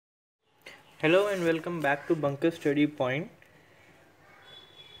Hello and welcome back to Bunker Study Point.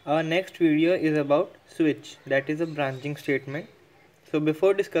 Our next video is about switch, that is a branching statement. So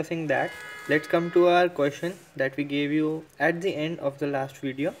before discussing that, let's come to our question that we gave you at the end of the last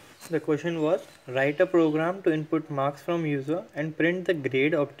video. The question was, write a program to input marks from user and print the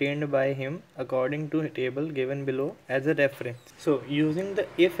grade obtained by him according to a table given below as a reference. So using the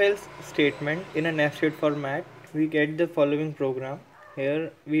if-else statement in a nested format, we get the following program.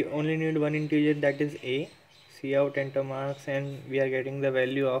 Here we only need one integer, that is a. Cout enter marks, and we are getting the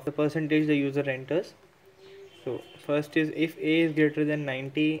value of the percentage the user enters. So first is if a is greater than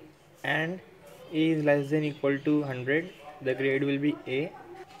 90 and a is less than equal to 100, the grade will be a.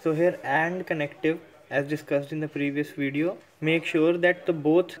 So here AND connective, as discussed in the previous video, make sure that the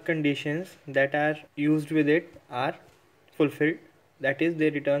both conditions that are used with it are fulfilled, that is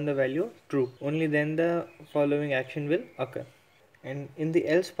they return the value true. Only then the following action will occur. And in the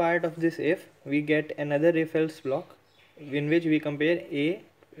else part of this if, we get another if else block in which we compare a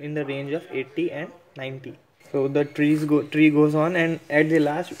in the range of 80 and 90. So the tree goes on, and at the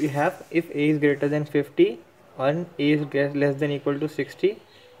last we have if a is greater than 50 and a is less than equal to 60,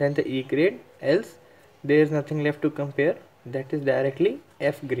 then the E grade, else there is nothing left to compare, that is directly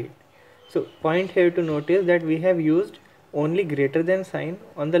F grade. So point here to notice that we have used only greater than sign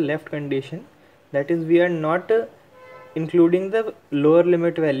on the left condition, that is we are not including the lower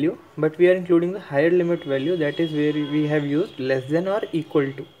limit value, but we are including the higher limit value, that is where we have used less than or equal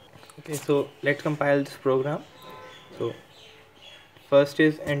to. Okay, so let's compile this program. So first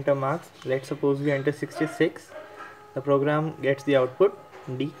is enter marks. Let's suppose we enter 66. The program gets the output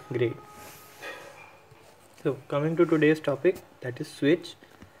D grade. So coming to today's topic, that is switch.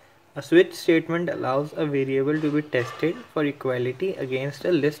 A switch statement allows a variable to be tested for equality against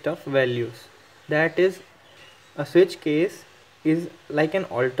a list of values. That is, a switch case is like an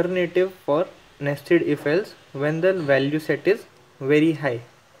alternative for nested if else when the value set is very high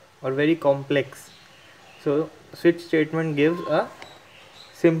or very complex. So switch statement gives a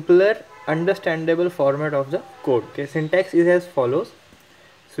simpler, understandable format of the code. Okay, syntax is as follows: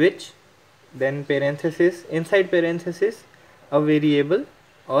 switch, then parenthesis, inside parenthesis a variable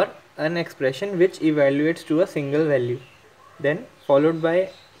or an expression which evaluates to a single value, then followed by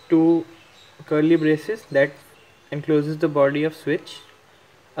two curly braces that encloses the body of switch,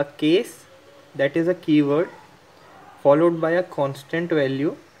 a case, that is a keyword, followed by a constant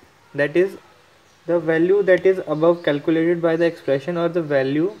value, that is the value that is above calculated by the expression, or the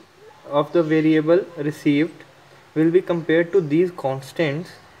value of the variable received will be compared to these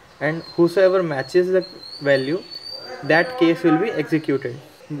constants, and whosoever matches the value, that case will be executed.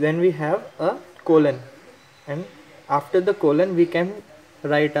 Then we have a colon, and after the colon we can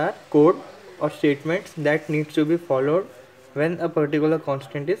write our code or statements that needs to be followed when a particular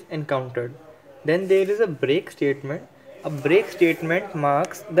constant is encountered. Then there is a break statement. A break statement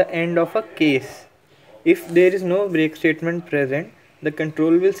marks the end of a case. If there is no break statement present, the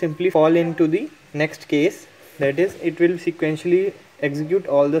control will simply fall into the next case, that is it will sequentially execute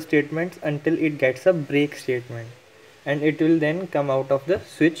all the statements until it gets a break statement, and it will then come out of the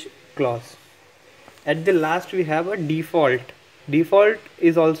switch clause. At the last we have a default. Default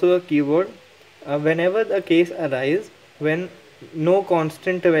is also a keyword. Whenever the case arises when no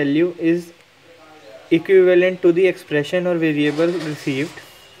constant value is equivalent to the expression or variable received,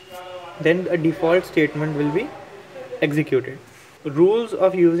 then a default statement will be executed. Rules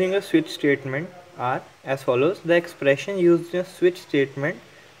of using a switch statement are as follows: the expression used in a switch statement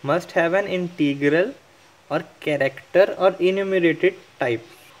must have an integral or character or enumerated type,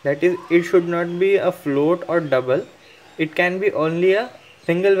 that is it should not be a float or double. It can be only a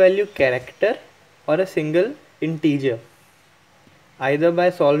single value character or a single integer, either by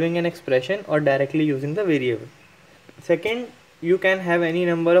solving an expression or directly using the variable. Second, you can have any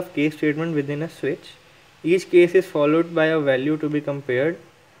number of case statements within a switch. Each case is followed by a value to be compared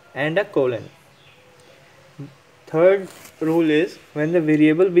and a colon. Third rule is, when the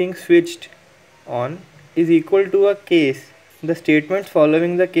variable being switched on is equal to a case, the statements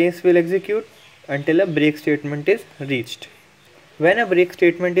following the case will execute until a break statement is reached. When a break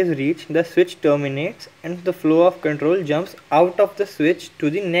statement is reached, the switch terminates and the flow of control jumps out of the switch to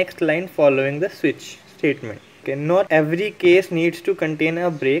the next line following the switch statement. Okay, not every case needs to contain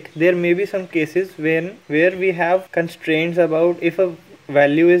a break. There may be some cases where we have constraints about if a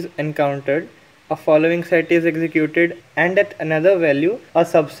value is encountered, a following set is executed, and at another value a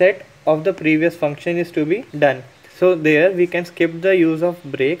subset of the previous function is to be done. So there we can skip the use of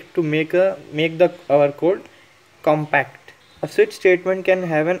break to make our code compact. A switch statement can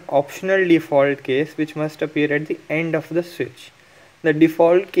have an optional default case which must appear at the end of the switch. The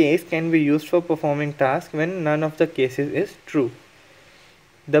default case can be used for performing tasks when none of the cases is true.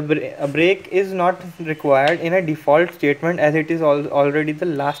 A break is not required in a default statement as it is already the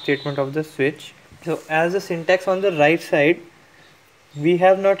last statement of the switch. So as the syntax on the right side, we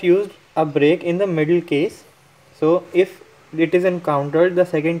have not used a break in the middle case. So if it is encountered, the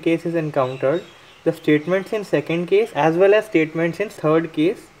second case is encountered, the statements in second case as well as statements in third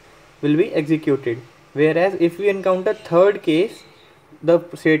case will be executed. Whereas if we encounter third case, the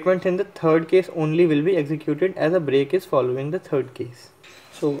statements in the third case only will be executed as a break is following the third case.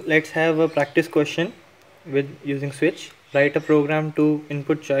 So let's have a practice question with using switch. Write a program to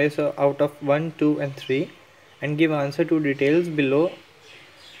input choice out of 1, 2 and 3 and give answer to details below.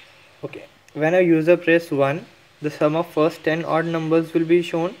 Okay. When a user press 1, the sum of first 10 odd numbers will be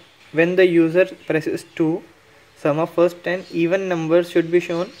shown. When the user presses 2, sum of first 10 even numbers should be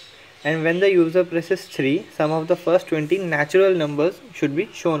shown. And when the user presses 3, sum of the first 20 natural numbers should be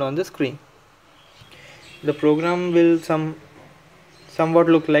shown on the screen. The program will somewhat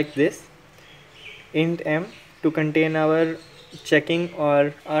look like this. Int m to contain our checking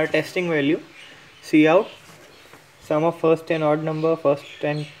or our testing value. Cout sum of first 10 odd number, first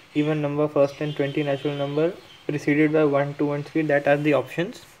 10 even number, first 10 20 natural number preceded by 1, 2 and 3, that are the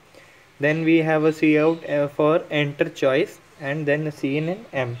options. Then we have a cout for enter choice and then a cin and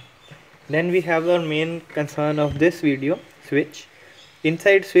m. Then we have our main concern of this video, switch.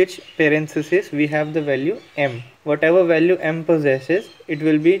 Inside switch parenthesis we have the value m. Whatever value m possesses, it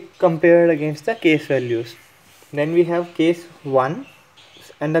will be compared against the case values. Then we have case 1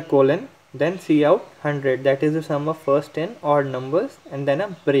 and a colon, then cout 100, that is the sum of first 10 odd numbers, and then a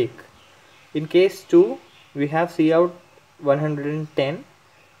break. In case 2 we have cout 110,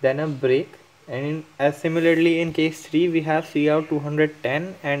 then a break, and as similarly in case 3 we have cout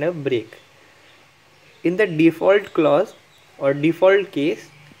 210 and a break. In the default clause or default case,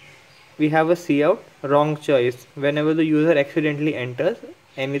 we have a cout wrong choice. Whenever the user accidentally enters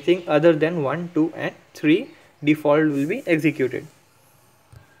anything other than 1, 2 and 3, default will be executed.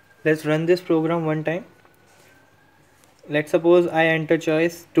 Let's run this program one time. Let's suppose I enter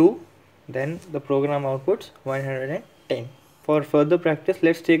choice 2, then the program outputs 110. For further practice,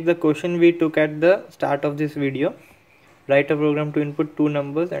 let's take the question we took at the start of this video. Write a program to input 2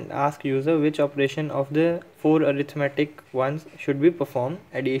 numbers and ask user which operation of the 4 arithmetic ones should be performed: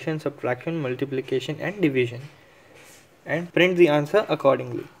 addition, subtraction, multiplication and division, and print the answer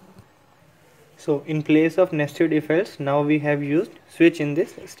accordingly. So in place of nested if else, now we have used switch in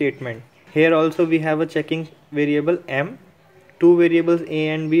this statement. Here also we have a checking variable m, 2 variables a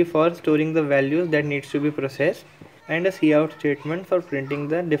and b for storing the values that needs to be processed, and a cout statement for printing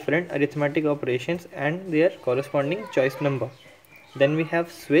the different arithmetic operations and their corresponding choice number. Then we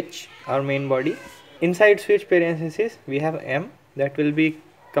have switch, our main body. Inside switch parenthesis we have m that will be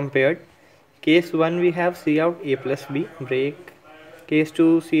compared. Case 1 we have cout a plus b, break. Case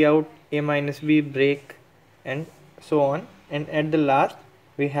 2 cout a minus b, break, and so on. And at the last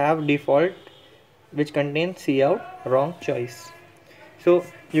we have default, which contains cout wrong choice. So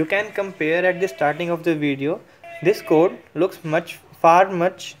you can compare at the starting of the video. This code looks far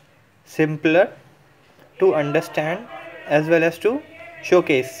much simpler to understand as well as to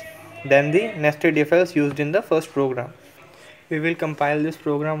showcase than the nested if else used in the first program. We will compile this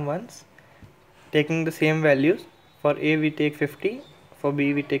program once, taking the same values. For a we take 50, for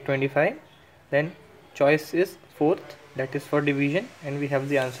b we take 25, then choice is 4th, that is for division, and we have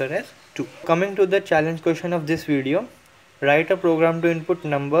the answer as 2. Coming to the challenge question of this video, write a program to input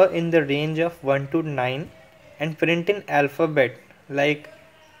number in the range of 1 to 9 and print in alphabet, like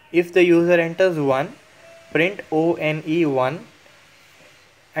if the user enters 1, print ONE1,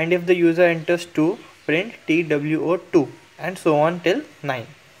 and if the user enters 2, print TWO2, and so on till 9.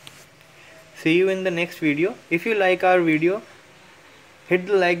 See you in the next video. If you like our video, hit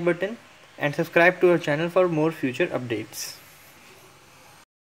the like button and subscribe to our channel for more future updates.